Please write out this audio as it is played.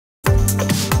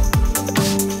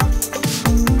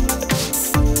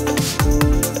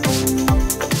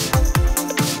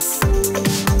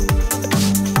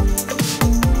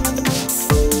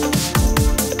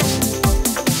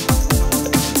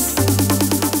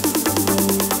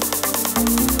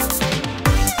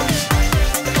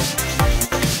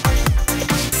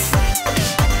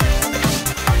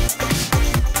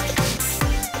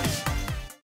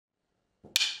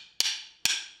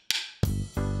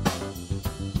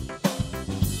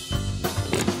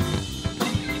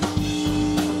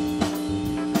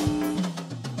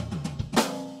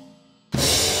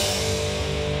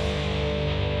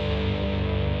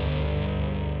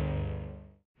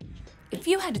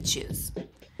you had to choose,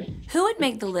 who would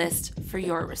make the list for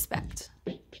your respect?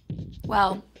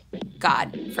 Well,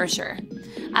 God, for sure.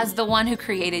 As the one who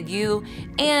created you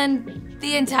and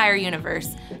the entire universe,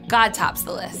 God tops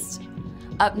the list.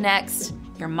 Up next,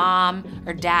 your mom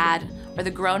or dad or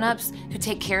the grown-ups who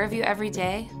take care of you every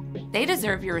day, they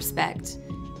deserve your respect,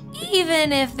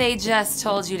 even if they just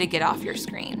told you to get off your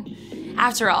screen.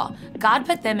 After all, God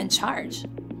put them in charge.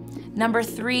 Number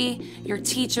 3, your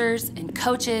teachers and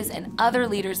coaches and other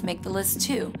leaders make the list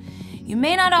too. You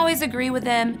may not always agree with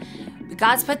them, but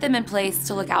God's put them in place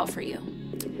to look out for you.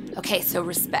 Okay, so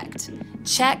respect.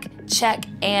 Check, check,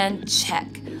 and check.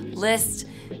 List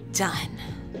done.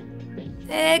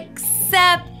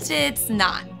 Except it's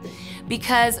not.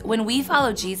 Because when we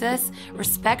follow Jesus,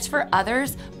 respect for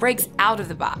others breaks out of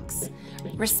the box.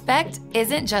 Respect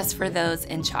isn't just for those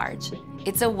in charge.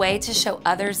 It's a way to show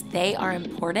others they are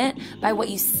important by what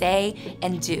you say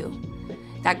and do.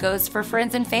 That goes for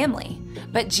friends and family.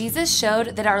 But Jesus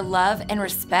showed that our love and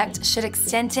respect should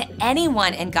extend to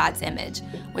anyone in God's image,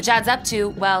 which adds up to,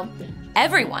 well,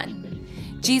 everyone.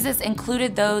 Jesus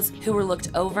included those who were looked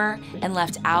over and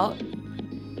left out.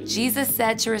 Jesus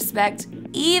said to respect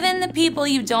even the people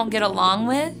you don't get along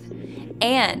with.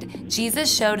 And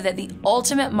Jesus showed that the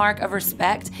ultimate mark of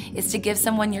respect is to give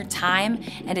someone your time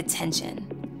and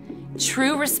attention.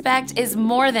 True respect is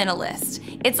more than a list.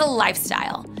 It's a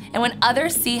lifestyle. And when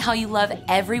others see how you love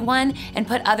everyone and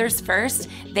put others first,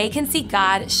 they can see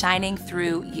God shining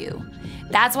through you.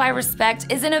 That's why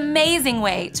respect is an amazing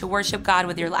way to worship God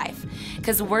with your life.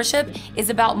 Because worship is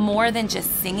about more than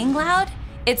just singing loud.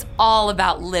 It's all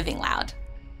about living loud.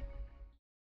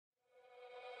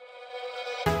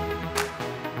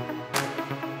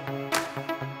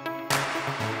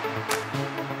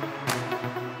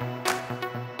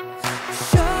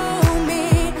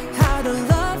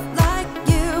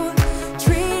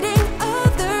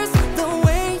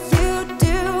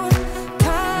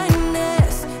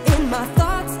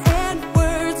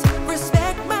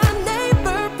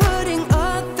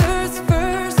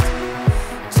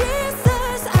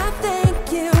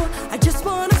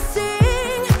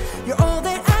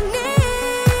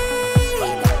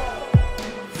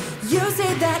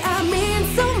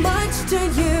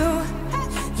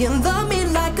 You love me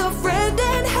like a friend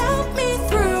and help me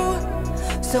through.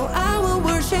 So I will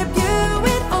worship you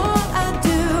in all I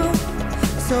do.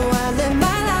 So I live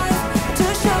my life to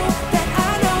show that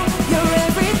I know you're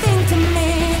everything to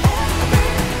me.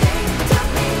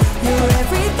 You're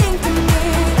everything to me.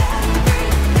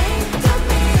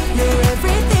 You're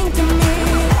everything to me.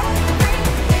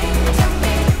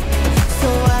 So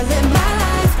I live my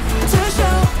life to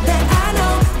show that I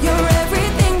know you're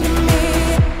everything to me.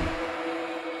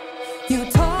 You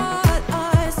taught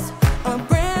us a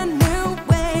brand new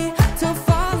way to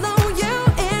follow you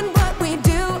in what we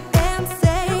do and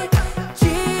say.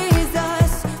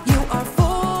 Jesus, you are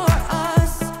for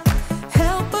us.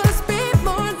 Help us be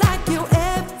more like you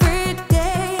every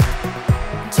day.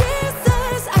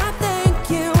 Jesus, I thank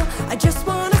you. I just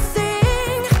want to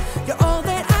sing. You're all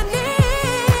that I need.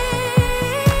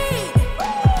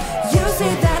 You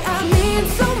say that I mean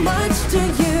so much to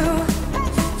you.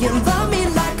 You love me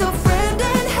like a friend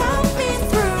and help me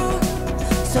through.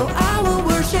 So I will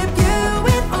worship you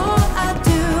in all I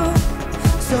do.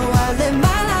 So I live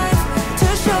my life to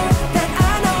show that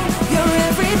I know you're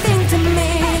everything to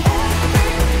me.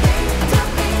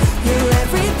 You're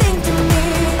everything to me.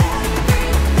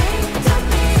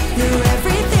 You're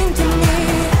everything to me.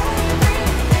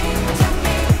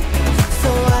 So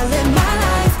I live my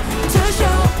life to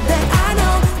show that I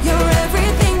know you're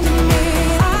everything to me.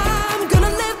 I'm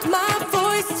gonna lift my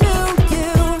voice to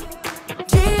you.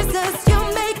 Jesus, you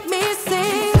make me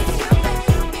sing.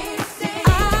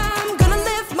 I'm gonna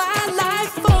live my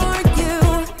life for you.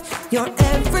 You're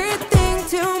everything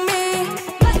to me.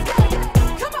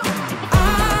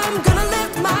 I'm gonna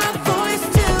lift my voice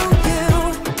to you.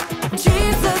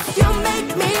 Jesus, you make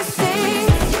me sing.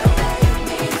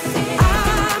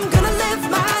 I'm gonna live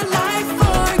my life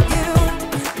for you.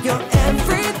 You're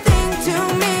everything to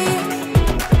me.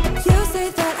 You say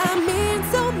that I mean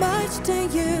so much to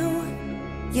you.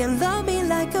 You love me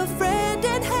like a friend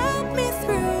and help me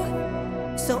through.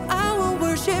 So I will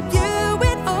worship you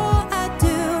in all I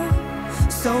do.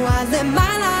 So I live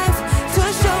my life to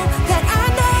show that I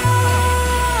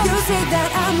know. You say that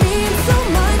I mean so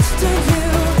much to you.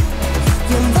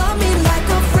 You love me like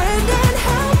a friend and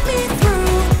help me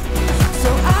through. So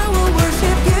I will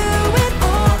worship you in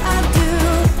all I do.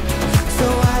 So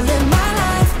I live my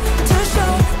life to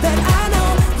show that I know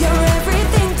you're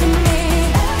everything to me.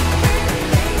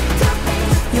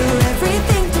 You're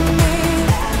everything to me.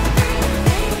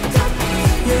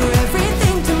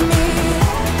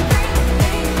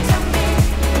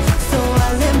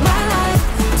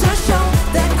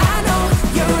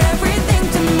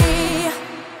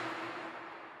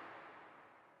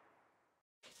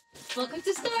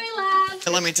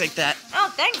 me take that.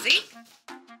 Oh, thanks, Zeke.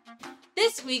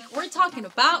 This week, we're talking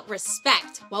about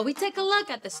respect, while we take a look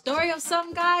at the story of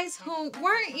some guys who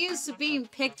weren't used to being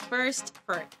picked first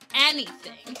for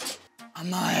anything.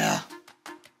 Amaya,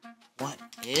 what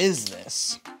is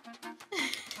this?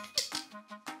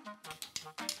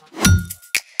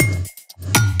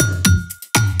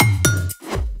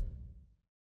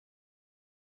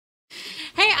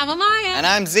 Hey, I'm Amaya. And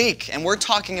I'm Zeke, and we're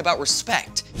talking about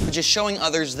respect, which is showing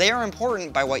others they are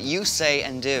important by what you say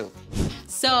and do.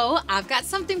 So, I've got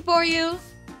something for you.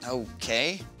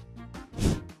 Okay.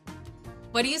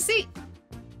 What do you see?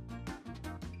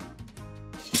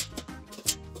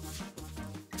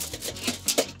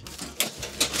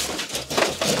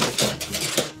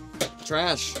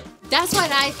 Trash. That's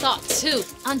what I thought too,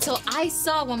 until I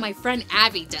saw what my friend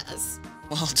Abby does.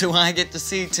 Well, do I get to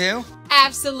see too?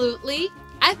 Absolutely.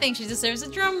 I think she deserves a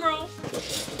drum roll.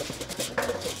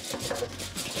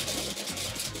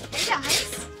 Hey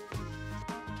guys.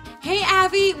 Hey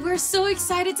Abby, we're so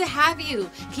excited to have you.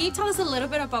 Can you tell us a little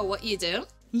bit about what you do?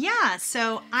 Yeah,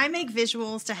 so I make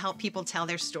visuals to help people tell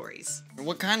their stories.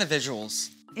 What kind of visuals?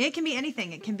 It can be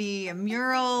anything. It can be a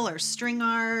mural or string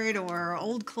art or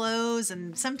old clothes,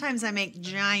 and sometimes I make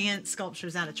giant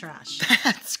sculptures out of trash.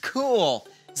 That's cool.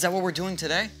 Is that what we're doing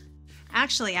today?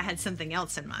 Actually, I had something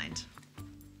else in mind.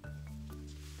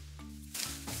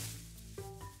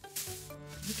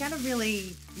 You gotta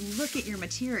really look at your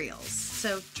materials,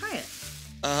 so try it.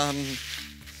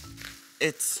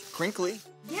 It's crinkly.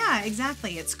 Yeah,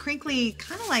 exactly. It's crinkly,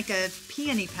 kind of like a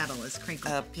peony petal is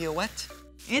crinkly. A pirouette?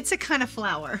 It's a kind of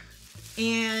flower.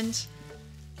 And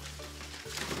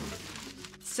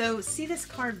so see this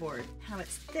cardboard, how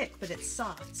it's thick, but it's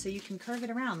soft, so you can curve it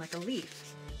around like a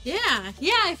leaf. Yeah,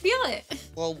 I feel it.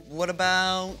 Well,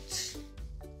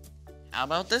 how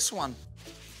about this one?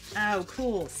 Oh,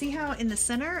 cool. See how in the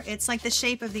center, it's like the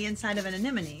shape of the inside of an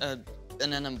anemone.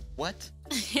 And then what?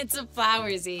 It's a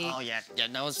flower, Z. Oh, yeah,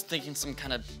 no, I was thinking some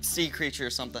kind of sea creature or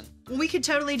something. We could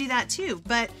totally do that too,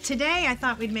 but today I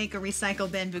thought we'd make a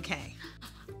recycle bin bouquet.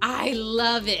 I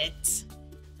love it.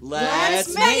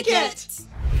 Let's make it!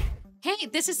 Hey,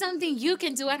 this is something you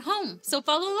can do at home, so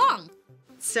follow along.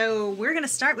 So we're gonna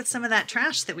start with some of that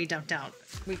trash that we dumped out.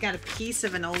 We've got a piece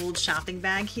of an old shopping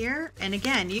bag here, and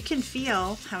again, you can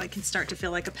feel how it can start to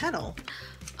feel like a petal.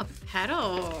 A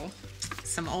petal.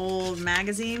 Some old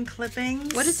magazine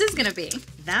clippings. What is this gonna be?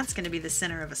 That's gonna be the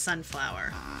center of a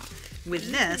sunflower.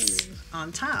 With this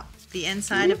on top, the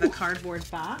inside of a cardboard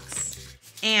box,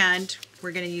 and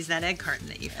we're gonna use that egg carton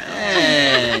that you felt.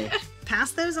 Hey!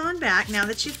 Pass those on back now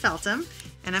that you've felt them,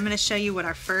 and I'm gonna show you what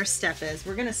our first step is.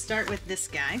 We're gonna start with this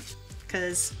guy,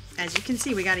 because as you can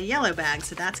see, we got a yellow bag,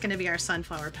 so that's gonna be our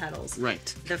sunflower petals.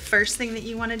 Right. The first thing that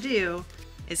you wanna do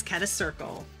is cut a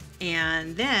circle,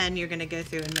 and then you're gonna go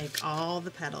through and make all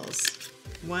the petals,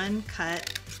 one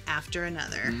cut after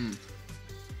another.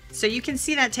 So you can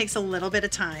see that takes a little bit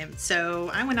of time. So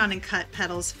I went on and cut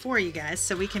petals for you guys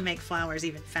so we can make flowers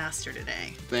even faster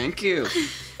today. Thank you.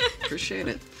 Appreciate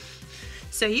it.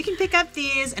 So you can pick up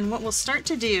these, and what we'll start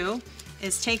to do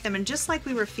is take them, and just like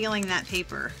we were feeling that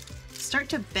paper, start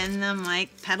to bend them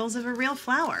like petals of a real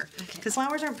flower. Because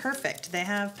flowers aren't perfect. They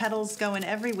have petals going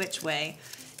every which way,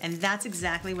 and that's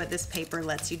exactly what this paper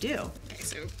lets you do. Okay,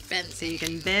 so bend. So you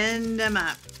can bend them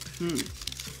up.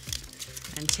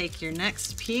 And take your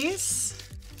next piece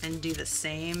and do the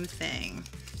same thing.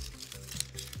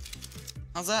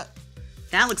 How's that?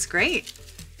 That looks great.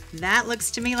 That looks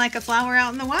to me like a flower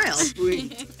out in the wild.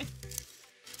 Sweet.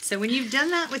 So when you've done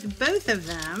that with both of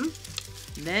them,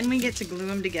 then we get to glue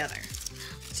them together.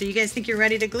 So you guys think you're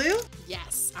ready to glue?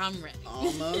 Yes, I'm ready.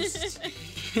 Almost.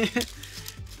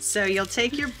 So you'll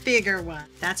take your bigger one.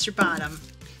 That's your bottom.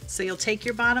 So you'll take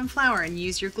your bottom flower and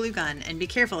use your glue gun, and be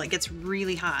careful, it gets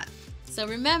really hot. So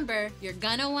remember, you're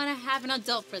gonna wanna have an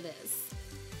adult for this.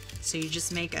 So you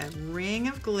just make a ring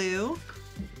of glue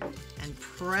and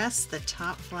press the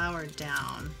top flower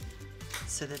down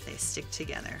so that they stick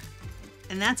together.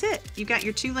 And that's it. You got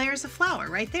your 2 layers of flour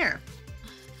right there.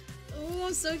 Oh,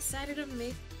 I'm so excited to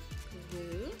make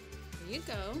glue. Here you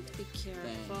go. Be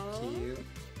careful. Thank you.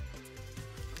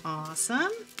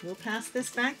 Awesome. We'll pass this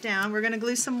back down. We're gonna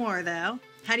glue some more though.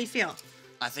 How do you feel?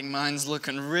 I think mine's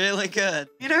looking really good.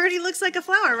 It already looks like a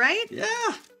flower, right? Yeah.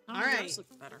 All right.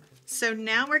 So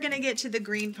now we're gonna get to the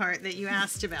green part that you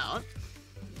asked about.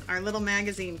 Our little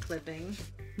magazine clipping.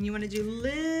 And you wanna do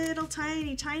little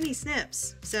tiny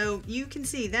snips. So you can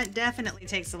see that definitely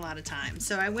takes a lot of time.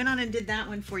 So I went on and did that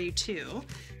one for you too.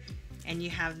 And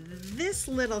you have this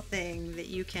little thing that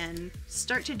you can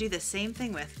start to do the same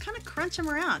thing with. Kind of crunch them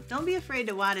around. Don't be afraid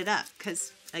to wad it up,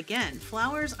 because Again,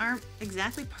 flowers aren't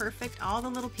exactly perfect. All the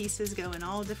little pieces go in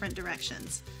all different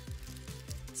directions.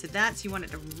 So you want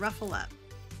it to ruffle up.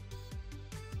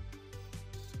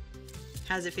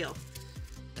 How does it feel?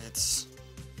 It's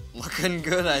looking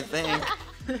good, I think.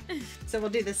 So we'll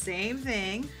do the same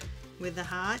thing with the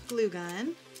hot glue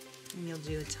gun. And you'll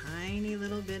do a tiny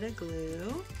little bit of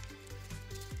glue.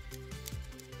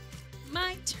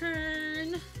 My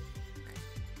turn.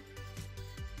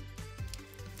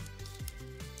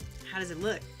 How does it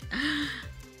look?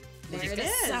 There it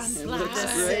is. Sunflower. The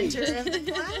center of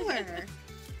the flower.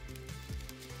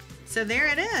 So there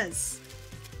it is.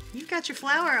 You've got your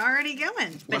flower already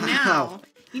going. But now,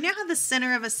 you know how the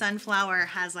center of a sunflower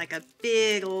has like a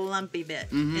big lumpy bit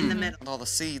in the middle? With all the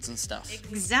seeds and stuff.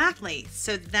 Exactly.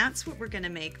 So that's what we're going to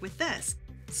make with this.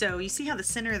 So you see how the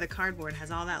center of the cardboard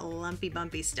has all that lumpy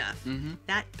bumpy stuff?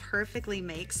 That perfectly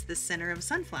makes the center of a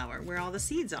sunflower where all the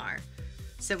seeds are.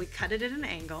 So we cut it at an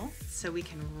angle so we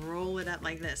can roll it up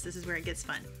like this. This is where it gets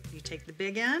fun. You take the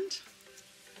big end,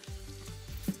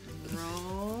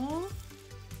 roll.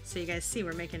 So you guys see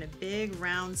we're making a big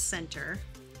round center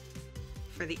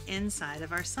for the inside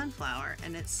of our sunflower,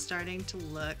 and it's starting to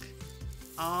look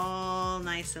all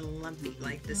nice and lumpy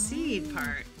like the seed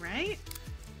part, right?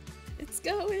 It's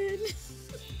going.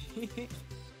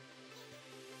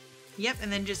 Yep,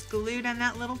 and then just glue down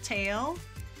that little tail.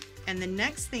 And the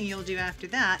next thing you'll do after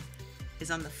that is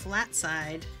on the flat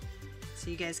side. So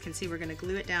you guys can see we're gonna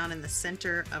glue it down in the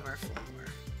center of our flower.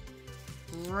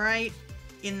 Right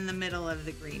in the middle of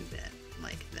the green bit,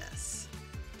 like this.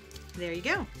 There you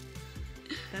go.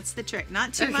 That's the trick.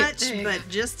 Not too much, but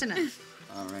just enough.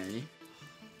 Alrighty.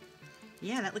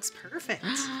 Yeah, that looks perfect.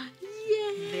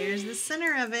 Yay. There's the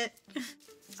center of it.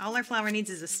 All our flower needs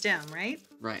is a stem, right?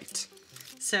 Right.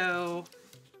 So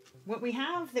what we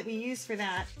have that we use for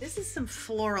that, this is some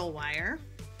floral wire,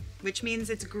 which means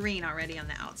it's green already on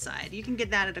the outside. You can get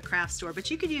that at a craft store,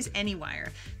 but you could use any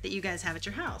wire that you guys have at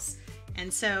your house.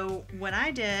 And so what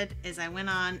I did is I went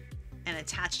on and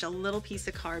attached a little piece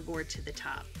of cardboard to the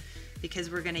top because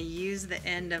we're gonna use the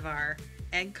end of our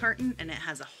egg carton and it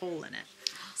has a hole in it.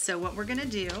 So what we're gonna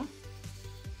do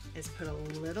is put a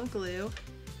little glue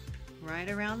right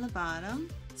around the bottom.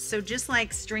 So just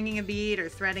like stringing a bead or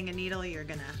threading a needle, you're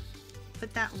gonna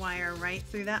put that wire right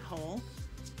through that hole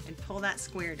and pull that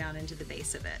square down into the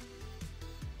base of it.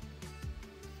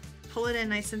 Pull it in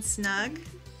nice and snug.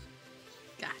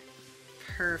 Got it.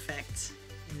 Perfect.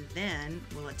 And then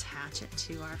we'll attach it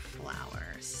to our flower.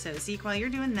 So Zeke, while you're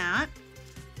doing that,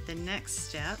 the next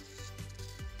step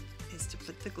is to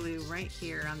put the glue right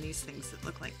here on these things that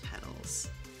look like petals.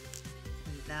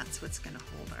 And that's what's gonna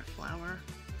hold our flower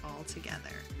all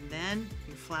together. And then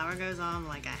your flower goes on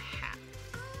like a hat.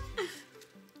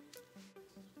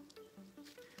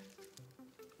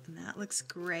 And that looks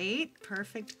great.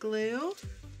 Perfect glue.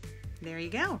 There you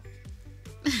go.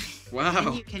 Wow.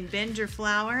 And you can bend your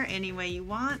flower any way you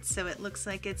want so it looks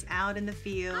like it's out in the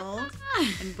field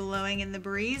and blowing in the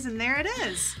breeze. And there it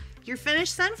is. Your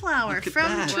finished sunflower Look at from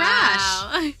that.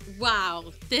 trash. Wow.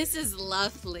 Wow. This is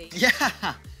lovely.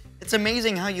 Yeah. It's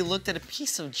amazing how you looked at a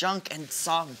piece of junk and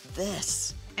saw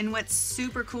this. And what's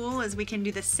super cool is we can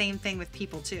do the same thing with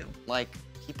people too. Like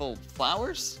people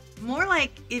flowers? More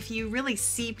like if you really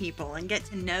see people and get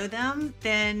to know them,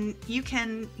 then you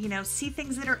can, see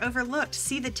things that are overlooked,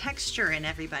 see the texture in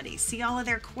everybody, see all of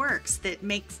their quirks that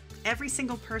makes every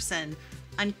single person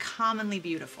uncommonly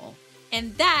beautiful.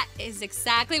 And that is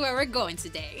exactly where we're going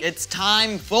today. It's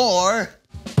time for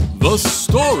The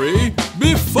story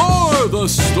before the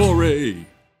story.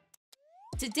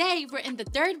 Today, we're in the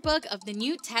third book of the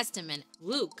New Testament,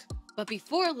 Luke. But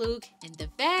before Luke, in the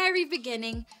very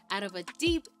beginning, out of a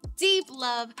deep, deep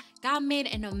love, God made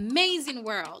an amazing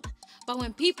world. But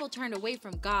when people turned away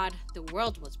from God, the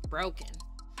world was broken.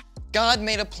 God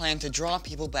made a plan to draw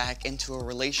people back into a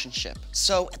relationship.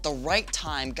 So at the right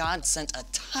time, God sent a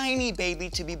tiny baby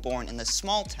to be born in the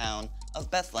small town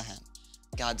of Bethlehem.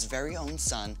 God's very own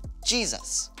son,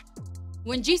 Jesus.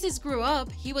 When Jesus grew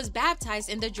up, he was baptized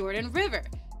in the Jordan River.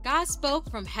 God spoke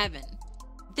from heaven.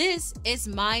 This is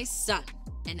my son,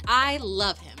 and I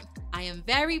love him. I am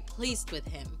very pleased with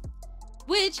him.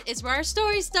 Which is where our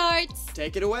story starts.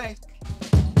 Take it away.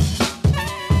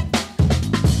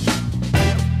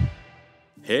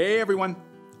 Hey everyone,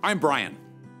 I'm Brian.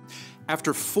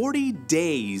 After 40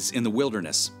 days in the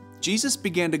wilderness, Jesus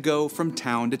began to go from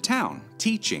town to town,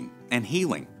 teaching and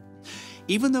healing.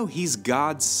 Even though he's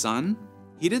God's son,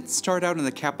 he didn't start out in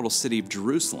the capital city of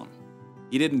Jerusalem.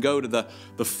 He didn't go to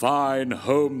the fine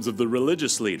homes of the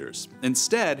religious leaders.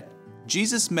 Instead,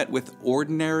 Jesus met with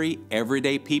ordinary,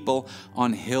 everyday people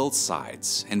on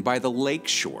hillsides and by the lake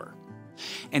shore.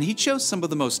 And he chose some of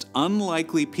the most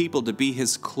unlikely people to be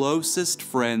his closest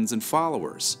friends and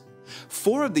followers.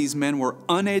 4 of these men were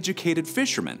uneducated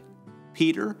fishermen: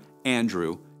 Peter,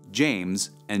 Andrew,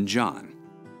 James, and John.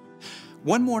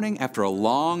 One morning after a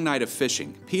long night of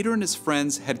fishing, Peter and his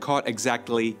friends had caught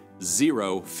exactly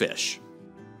 0 fish.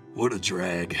 What a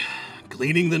drag.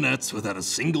 Cleaning the nets without a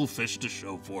single fish to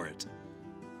show for it.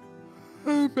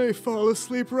 I may fall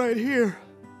asleep right here.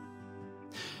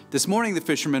 This morning, the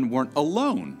fishermen weren't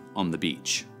alone on the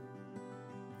beach.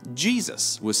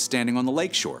 Jesus was standing on the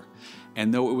lakeshore,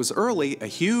 and though it was early, a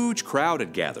huge crowd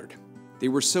had gathered. They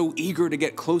were so eager to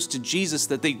get close to Jesus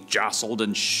that they jostled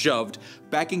and shoved,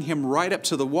 backing him right up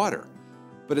to the water.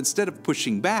 But instead of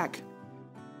pushing back,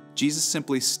 Jesus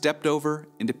simply stepped over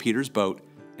into Peter's boat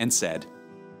and said,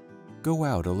 Go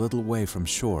out a little way from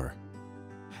shore.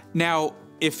 Now,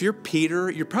 if you're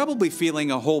Peter, you're probably feeling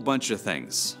a whole bunch of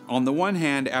things. On the one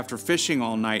hand, after fishing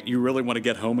all night, you really want to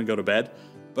get home and go to bed.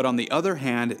 But on the other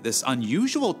hand, this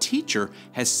unusual teacher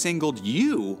has singled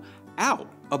you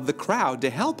out of the crowd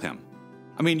to help him.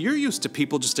 I mean, you're used to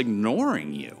people just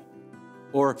ignoring you,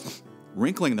 or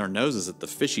wrinkling their noses at the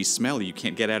fishy smell you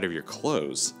can't get out of your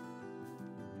clothes.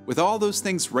 With all those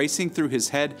things racing through his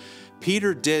head,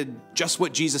 Peter did just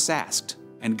what Jesus asked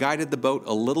and guided the boat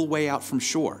a little way out from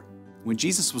shore. When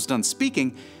Jesus was done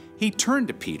speaking, he turned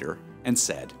to Peter and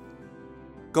said,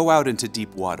 Go out into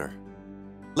deep water.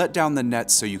 Let down the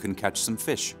nets so you can catch some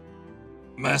fish.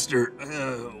 Master,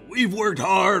 we've worked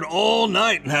hard all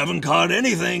night and haven't caught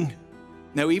anything.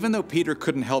 Now, even though Peter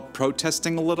couldn't help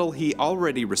protesting a little, he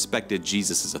already respected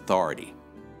Jesus' authority.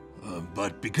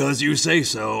 But because you say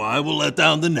so, I will let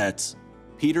down the nets.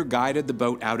 Peter guided the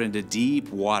boat out into deep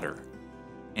water,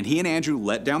 and he and Andrew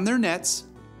let down their nets,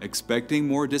 expecting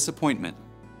more disappointment.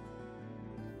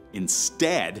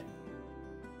 Instead,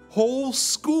 whole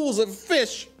schools of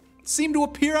fish seemed to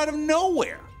appear out of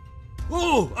nowhere.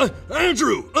 Oh,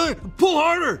 Andrew, pull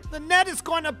harder! The net is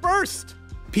going to burst!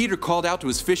 Peter called out to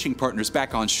his fishing partners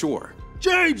back on shore.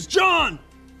 James, John,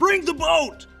 bring the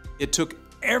boat! It took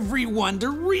everyone to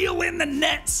reel in the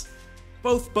nets.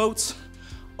 Both boats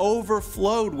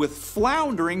overflowed with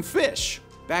floundering fish.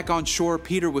 Back on shore,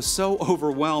 Peter was so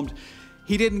overwhelmed,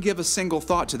 he didn't give a single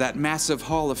thought to that massive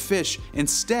haul of fish.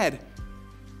 Instead,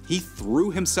 he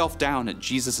threw himself down at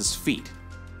Jesus' feet.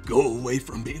 Go away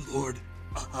from me, Lord.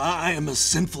 I am a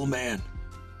sinful man.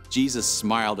 Jesus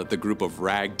smiled at the group of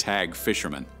ragtag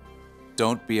fishermen.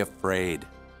 Don't be afraid.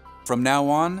 From now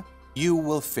on, you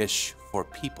will fish for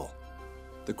people.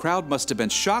 The crowd must have been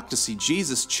shocked to see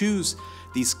Jesus choose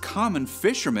these common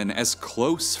fishermen as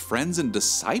close friends and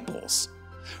disciples.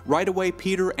 Right away,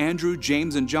 Peter, Andrew,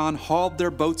 James, and John hauled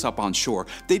their boats up on shore.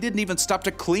 They didn't even stop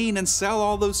to clean and sell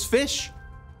all those fish.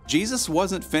 Jesus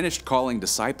wasn't finished calling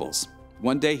disciples.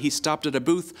 One day he stopped at a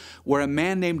booth where a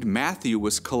man named Matthew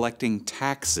was collecting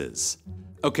taxes.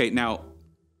 Okay, now,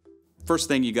 first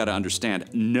thing you gotta understand,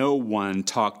 no one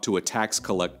talked to a tax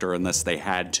collector unless they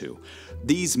had to.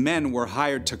 These men were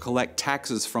hired to collect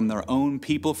taxes from their own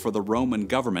people for the Roman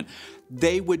government.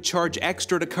 They would charge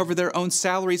extra to cover their own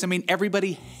salaries. I mean,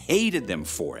 everybody hated them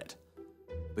for it.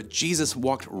 But Jesus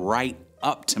walked right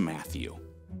up to Matthew.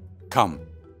 Come,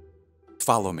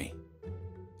 follow me.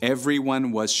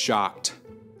 Everyone was shocked,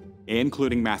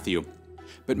 including Matthew.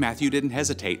 But Matthew didn't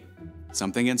hesitate.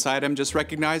 Something inside him just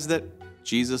recognized that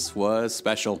Jesus was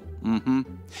special.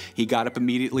 He got up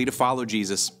immediately to follow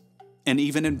Jesus, and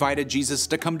even invited Jesus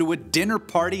to come to a dinner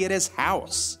party at his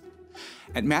house.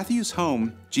 At Matthew's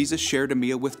home, Jesus shared a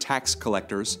meal with tax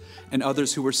collectors and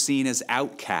others who were seen as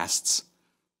outcasts.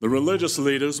 The religious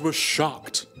leaders were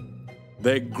shocked.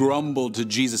 They grumbled to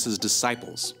Jesus'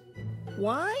 disciples.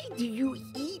 Why do you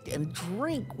eat and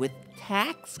drink with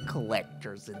tax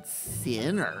collectors and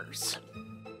sinners?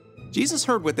 Jesus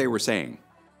heard what they were saying.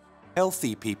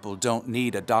 Healthy people don't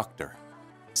need a doctor.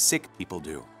 Sick people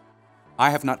do.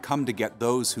 I have not come to get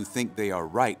those who think they are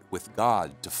right with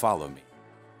God to follow me.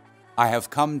 I have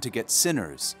come to get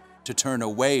sinners to turn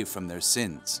away from their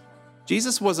sins.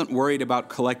 Jesus wasn't worried about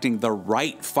collecting the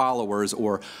right followers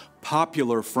or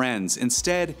popular friends.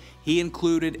 Instead, he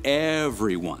included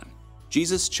everyone.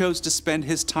 Jesus chose to spend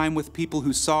his time with people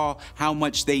who saw how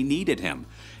much they needed him,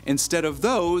 instead of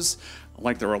those,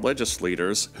 like the religious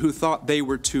leaders, who thought they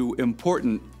were too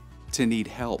important to need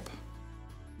help.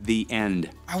 The end.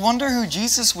 I wonder who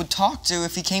Jesus would talk to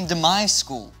if he came to my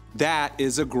school. That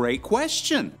is a great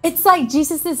question. It's like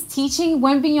Jesus' teaching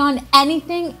went beyond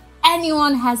anything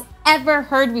anyone has ever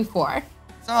heard before.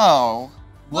 So,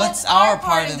 what's our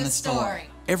part in the story?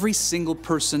 Every single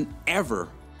person ever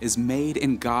is made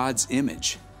in God's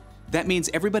image. That means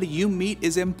everybody you meet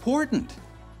is important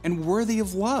and worthy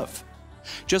of love.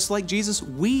 Just like Jesus,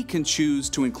 we can choose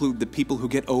to include the people who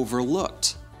get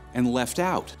overlooked and left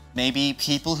out. Maybe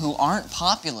people who aren't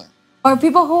popular. Or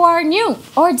people who are new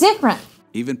or different.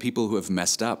 Even people who have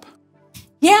messed up.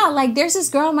 Yeah, like there's this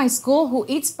girl in my school who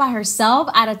eats by herself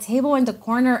at a table in the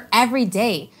corner every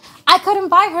day. I could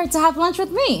invite her to have lunch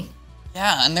with me.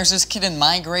 Yeah, and there's this kid in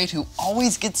my grade who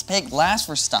always gets picked last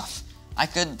for stuff. I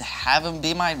could have him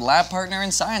be my lab partner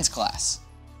in science class.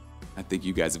 I think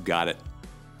you guys have got it.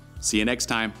 See you next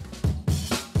time.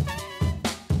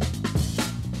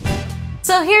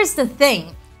 So here's the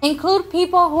thing. Include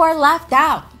people who are left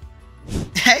out.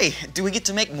 Hey, do we get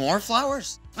to make more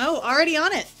flowers? Oh, already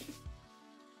on it.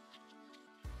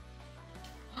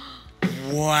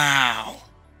 Wow.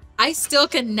 I still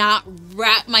cannot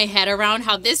wrap my head around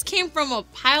how this came from a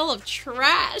pile of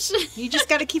trash. You just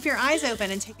got to keep your eyes open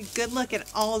and take a good look at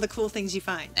all the cool things you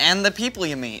find. And the people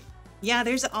you meet. Yeah,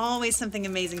 there's always something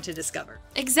amazing to discover.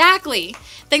 Exactly.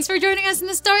 Thanks for joining us in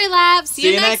the Story Lab.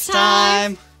 See you next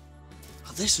time.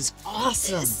 Oh, this is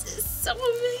awesome. This is so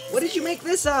amazing. What did you make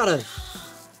this out of?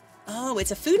 Oh, it's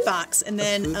a food box and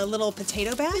then a little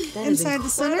potato bag inside the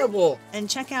center. Incredible. And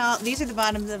check out, these are the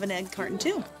bottoms of an egg carton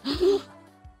too.